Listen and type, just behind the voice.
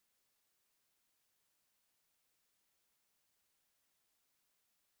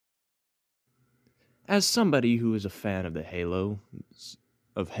As somebody who is a fan of Halo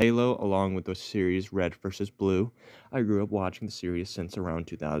along with the series Red vs. Blue, I grew up watching the series since around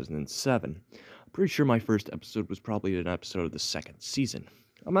 2007. I'm pretty sure my first episode was probably an episode of the second season.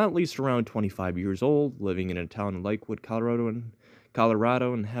 I'm at least around 25 years old, living in a town in Lakewood, Colorado,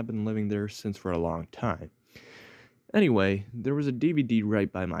 and have been living there since for a long time. Anyway, there was a DVD right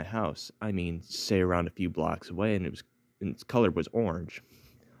by my house. I mean, say around a few blocks away, and its color was orange.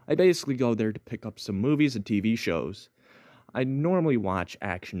 I basically go there to pick up some movies and TV shows. I normally watch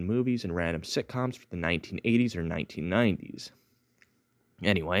action movies and random sitcoms from the 1980s or 1990s.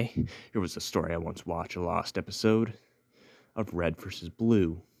 Anyway, here was the story I once watched, a lost episode of Red vs.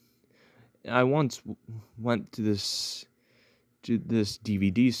 Blue. I once went to this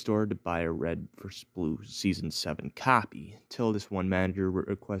DVD store to buy a Red vs. Blue Season 7 copy, till this one manager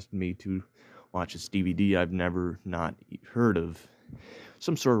requested me to watch this DVD I've never not heard of.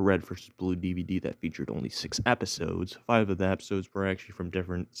 Some sort of Red vs. Blue DVD that featured only 6 episodes. 5 of the episodes were actually from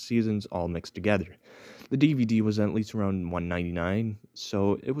different seasons, all mixed together. The DVD was at least around $1.99,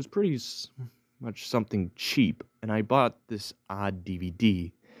 so it was pretty much something cheap, and I bought this odd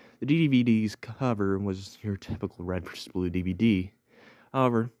DVD. The DVD's cover was your typical Red vs. Blue DVD.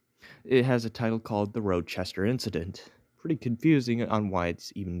 However, it has a title called The Rochester Incident. Pretty confusing on why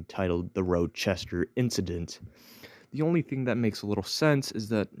it's even titled The Rochester Incident. The only thing that makes a little sense is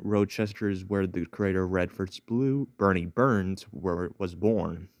that Rochester is where the creator of Red vs. Blue, Bernie Burns, was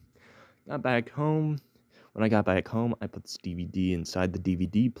born. When I got back home, I put this DVD inside the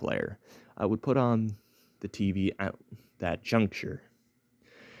DVD player. I would put on the TV at that juncture.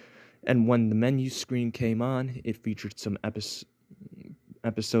 And when the menu screen came on, it featured some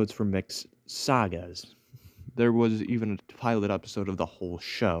episodes from mixed sagas. There was even a pilot episode of the whole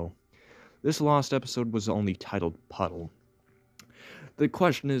show. This lost episode was only titled Puddle. The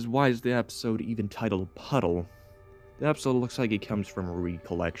question is, why is the episode even titled Puddle? The episode looks like it comes from a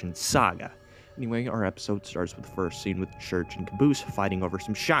recollection saga. Anyway, our episode starts with the first scene with Church and Caboose fighting over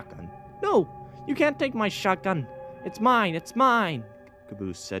some shotgun. "No! You can't take my shotgun! It's mine! It's mine!"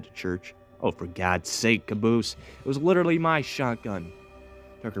 Caboose said to Church. "Oh, for God's sake, Caboose! It was literally my shotgun!"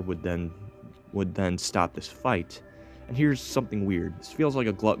 Tucker would then stop this fight. And here's something weird. This feels like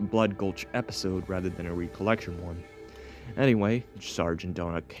a Blood Gulch episode rather than a recollection one. Anyway, Sergeant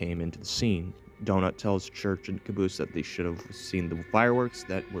Donut came into the scene. Donut tells Church and Caboose that they should have seen the fireworks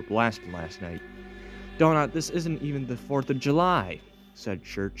that were blasted last night. "Donut, this isn't even the 4th of July, said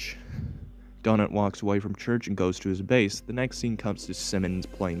Church. Donut walks away from Church and goes to his base. The next scene comes to Simmons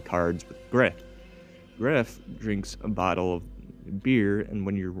playing cards with Griff. Griff drinks a bottle of beer, and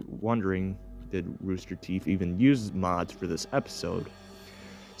when you're wondering, did Rooster Teeth even use mods for this episode?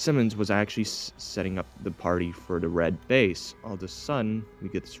 Simmons was actually setting up the party for the Red base. All of a sudden, we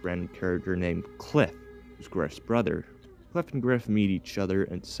get this random character named Cliff, who's Griff's brother. Cliff and Griff meet each other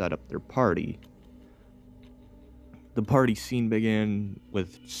and set up their party. The party scene began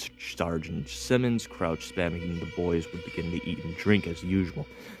with Sergeant Simmons crouch spamming the boys would begin to eat and drink as usual.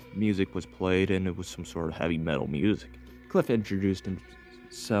 Music was played and it was some sort of heavy metal music. Cliff introduced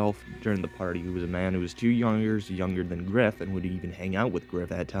himself during the party. He was a man who was 2 years younger than Griff and would even hang out with Griff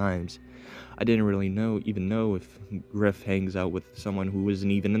at times. I didn't really know if Griff hangs out with someone who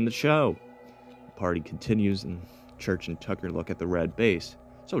isn't even in the show. The party continues and Church and Tucker look at the Red base.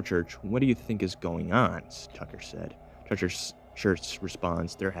 "So, Church, what do you think is going on?" Tucker said. Church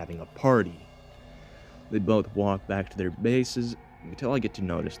responds, "They're having a party." They both walk back to their bases until I get to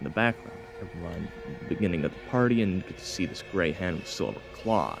notice in the background. Around the beginning of the party and get to see this gray hen with silver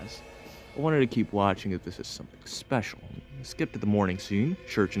claws. I wanted to keep watching if this is something special. Skip to the morning scene.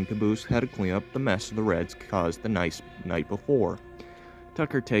 Church and Caboose had to clean up the mess the Reds caused the night before.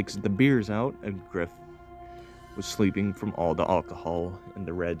 Tucker takes the beers out and Griff was sleeping from all the alcohol and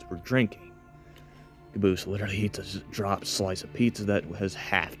the Reds were drinking. Caboose literally eats a dropped slice of pizza that was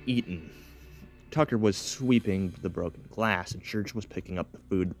half eaten. Tucker was sweeping the broken glass and Church was picking up the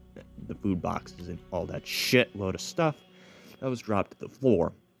food boxes and all that shitload of stuff that was dropped to the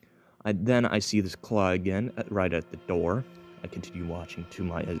floor. I see this claw again right at the door. I continue watching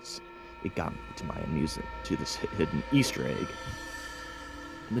as it got me to my amusement to this hidden Easter egg.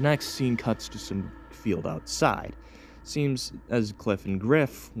 The next scene cuts to some field outside. Seems as Cliff and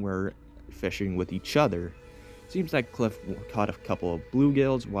Griff were fishing with each other. Seems like Cliff caught a couple of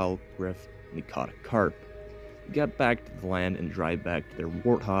bluegills while Griff caught a carp. They got back to the land and drive back to their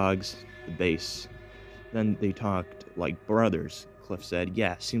warthogs, the base. Then they talked like brothers. Cliff said,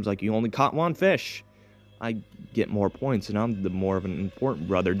 "Yeah, seems like you only caught 1 fish. I get more points and I'm the more of an important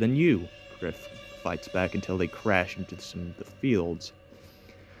brother than you." Griff fights back until they crash into some of the fields.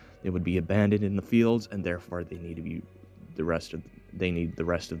 They would be abandoned in the fields, and therefore they need the rest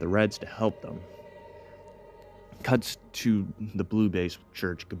of the Reds to help them. Cuts to the Blue Base with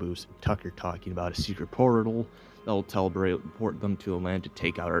Church, Caboose, and Tucker talking about a secret portal that will teleport them to a land to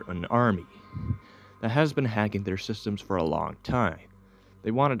take out an army that has been hacking their systems for a long time.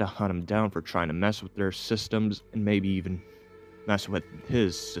 They wanted to hunt him down for trying to mess with their systems and maybe even mess with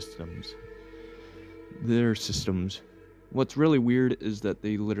his systems. Their systems. What's really weird is that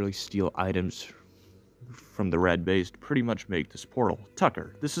they literally steal items from the Red Base to pretty much make this portal.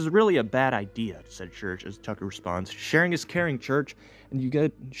 Tucker, this is really a bad idea, said Church as Tucker responds. Sharing is caring, Church, and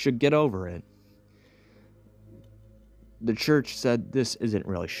you should get over it. The Church said this isn't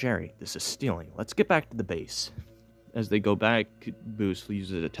really sharing, this is stealing. Let's get back to the base. As they go back, Caboose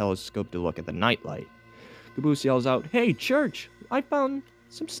uses a telescope to look at the nightlight. Caboose yells out, Hey, Church, I found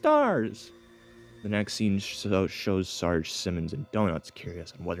some stars. The next scene shows Sarge, Simmons, and Donuts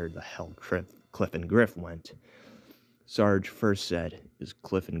curious on where the hell Cliff and Griff went. Sarge first said, Is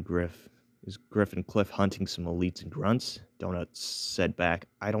Griff and Cliff hunting some elites and grunts? Donuts said back,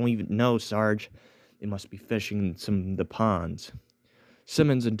 I don't even know, Sarge. They must be fishing in some of the ponds.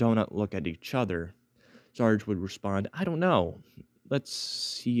 Simmons and Donut look at each other. Sarge would respond, I don't know. Let's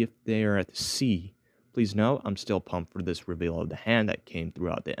see if they are at the sea. Please know, I'm still pumped for this reveal of the hand that came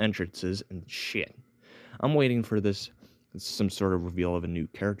throughout the entrances and shit. I'm waiting for some sort of reveal of a new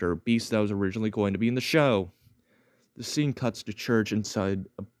character or beast that was originally going to be in the show. The scene cuts to Church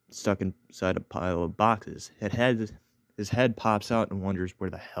stuck inside a pile of boxes. His head pops out and wonders where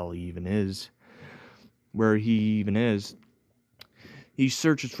the hell he even is. He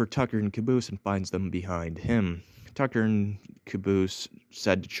searches for Tucker and Caboose and finds them behind him. Tucker and Caboose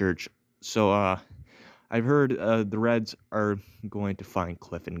said to Church, So, I've heard the Reds are going to find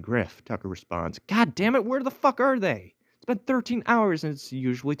Cliff and Griff. Tucker responds, God damn it, where the fuck are they? It's been 13 hours and it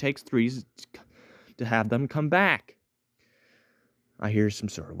usually takes 3 to have them come back. I hear some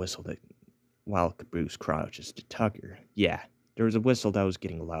sort of whistle while Caboose crouches to Tucker. Yeah, there was a whistle that was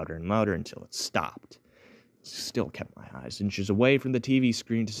getting louder and louder until it stopped. Still kept my eyes inches away from the TV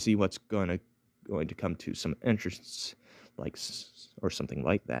screen to see what's going to come to some entrance or something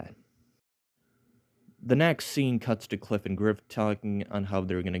like that. The next scene cuts to Cliff and Griff talking on how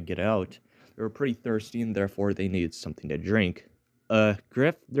they're going to get out. They were pretty thirsty and therefore they needed something to drink.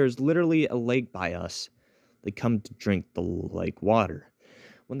 Griff, there's literally a lake by us. They come to drink the lake water.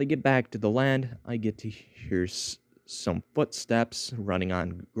 When they get back to the land, I get to hear some footsteps running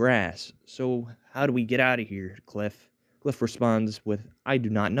on grass. So how do we get out of here, Cliff? Cliff responds with, I do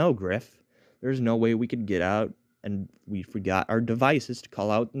not know, Griff. There's no way we could get out, and we forgot our devices to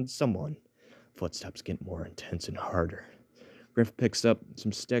call out on someone. Footsteps get more intense and harder. Griff picks up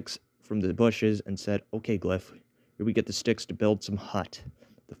some sticks from the bushes and said, Okay, Griff, here we get the sticks to build some hut.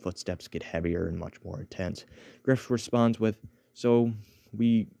 The footsteps get heavier and much more intense. Griff responds with, So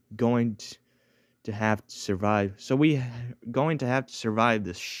we going to have to survive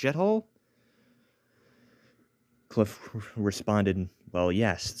this shithole? Cliff responded, Well,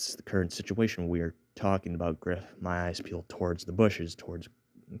 yes, this is the current situation we are talking about, Griff. My eyes peeled towards the bushes, towards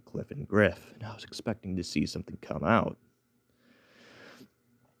Cliff and Griff, and I was expecting to see something come out.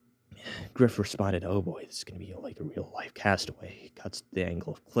 Griff responded, Oh boy, this is going to be like a real-life Castaway. He cuts to the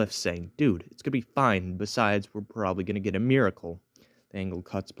angle of Cliff saying, Dude, it's going to be fine. Besides, we're probably going to get a miracle. The angle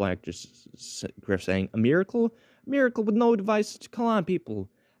cuts black, just Griff saying, A miracle? A miracle with no devices to call on people.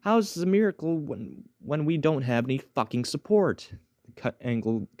 How is this a miracle when we don't have any fucking support? The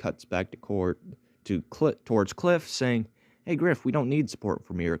angle cuts back towards Cliff, saying, Hey, Griff, we don't need support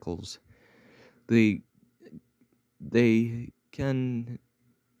for miracles. They can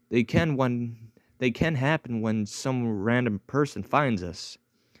happen when some random person finds us.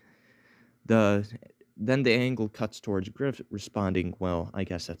 Then the angle cuts towards Griff, responding, Well, I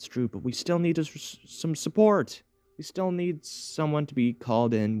guess that's true, but we still need some support. We still need someone to be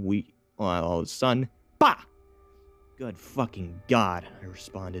called in. All of a sudden, bah! Good fucking God, I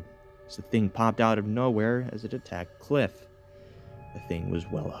responded, as the thing popped out of nowhere as it attacked Cliff. The thing was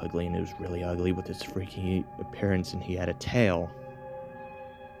well ugly, and it was really ugly with its freaky appearance, and he had a tail.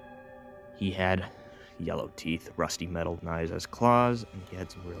 He had yellow teeth, rusty metal knives as claws, and he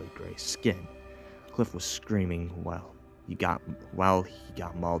had some really gray skin. Cliff was screaming while he got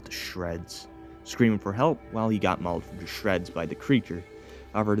mauled to shreds. Screaming for help while he got mauled to shreds by the creature.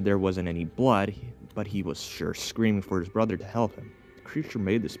 However, there wasn't any blood, but he was sure screaming for his brother to help him. The creature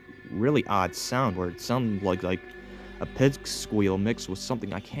made this really odd sound where it sounded like a pig squeal mixed with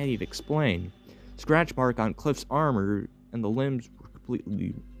something I can't even explain. Scratch mark on Cliff's armor, and the limbs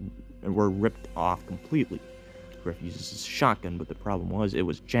were ripped off completely. Griff uses his shotgun, but the problem was it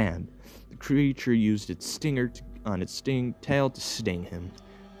was jammed. The creature used its stinger on its tail to sting him.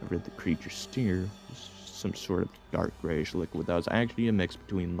 However, the creature's stinger was some sort of dark grayish liquid that was actually a mix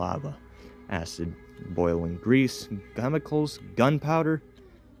between lava, acid, boiling grease, chemicals, gunpowder,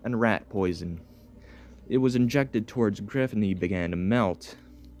 and rat poison. It was injected towards Griff and he began to melt.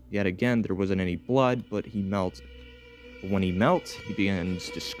 Yet again, there wasn't any blood, but he melted. But when he melts, he begins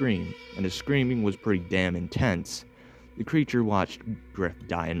to scream, and his screaming was pretty damn intense. The creature watched Griff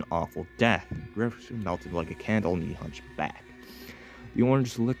die an awful death. Griff melted like a candle and he hunched back. The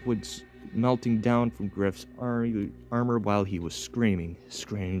orange liquids melting down from Griff's armor while he was screaming. His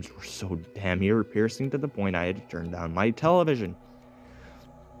screams were so damn ear-piercing to the point I had to turn down my television.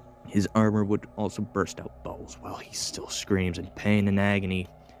 His armor would also burst out bubbles while he still screams in pain and agony.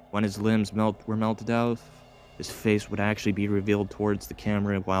 When his limbs were melted out, his face would actually be revealed towards the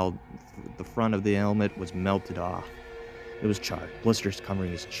camera while the front of the helmet was melted off. It was charred, blisters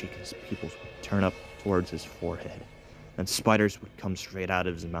covering his cheek, and his pupils would turn up towards his forehead. And spiders would come straight out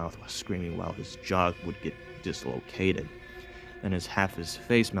of his mouth while screaming while his jaw would get dislocated. Then half his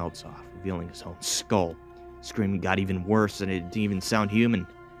face melts off, revealing his own skull. Screaming got even worse and it didn't even sound human.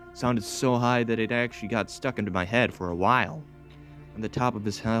 It sounded so high that it actually got stuck into my head for a while. And the top of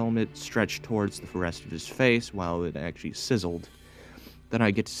his helmet stretched towards the rest of his face while it actually sizzled. Then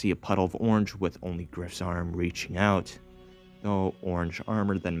I get to see a puddle of orange with only Griff's arm reaching out. The orange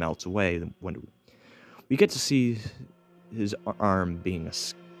armor then melts away. When we get to see his arm being a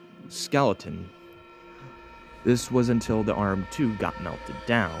skeleton. This was until the arm too got melted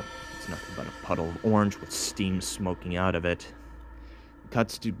down. It's nothing but a puddle of orange with steam smoking out of it. It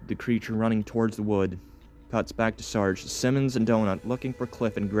cuts to the creature running towards the wood. Cuts back to Sarge, Simmons, and Donut looking for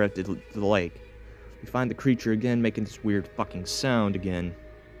Cliff and Griff to the lake. We find the creature again making this weird fucking sound again.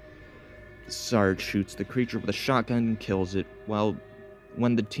 Sarge shoots the creature with a shotgun and kills it, while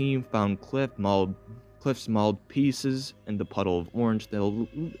when the team found Cliff's mauled pieces and the puddle of orange,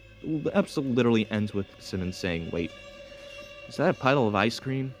 the episode literally ends with Simmons saying, "Wait, is that a puddle of ice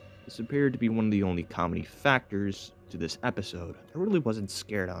cream?" This appeared to be one of the only comedy factors to this episode. I really wasn't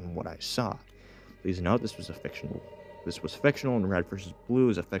scared on what I saw. Please note this was fictional and Red vs. Blue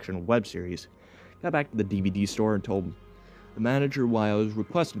is a fictional web series. Got back to the DVD store and told the manager why I was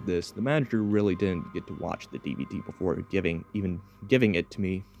requesting this. The manager really didn't get to watch the DVD before giving it to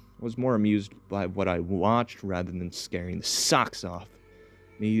me. I was more amused by what I watched rather than scaring the socks off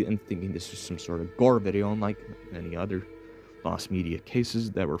me and thinking this was some sort of gore video unlike many other lost media cases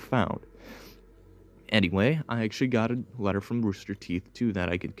that were found. Anyway, I actually got a letter from Rooster Teeth too that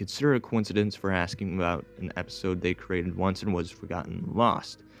I could consider a coincidence for asking about an episode they created once and was forgotten and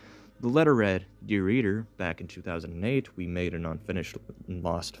lost. The letter read, "Dear Reader, back in 2008, we made an unfinished and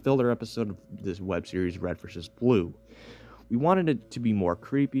lost filler episode of this web series Red vs. Blue. We wanted it to be more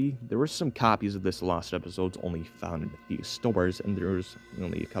creepy. There were some copies of this lost episodes only found in a few stores, and there was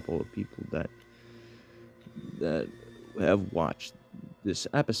only a couple of people that have watched this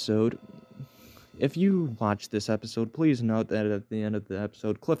episode. If you watched this episode, please note that at the end of the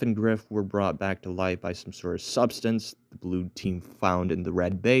episode, Cliff and Griff were brought back to life by some sort of substance the blue team found in the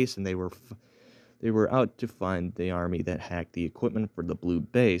red base, and they were out to find the army that hacked the equipment for the blue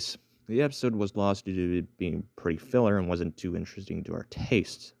base. The episode was lost due to it being pretty filler and wasn't too interesting to our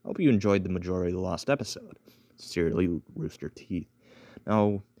tastes. I hope you enjoyed the majority of the lost episode. Sincerely, Rooster Teeth."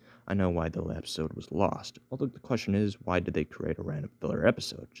 Now, I know why the episode was lost. Although the question is, why did they create a random filler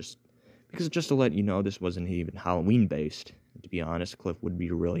episode? Just to let you know, this wasn't even Halloween-based. To be honest, Cliff would be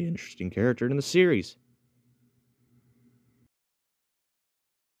a really interesting character in the series.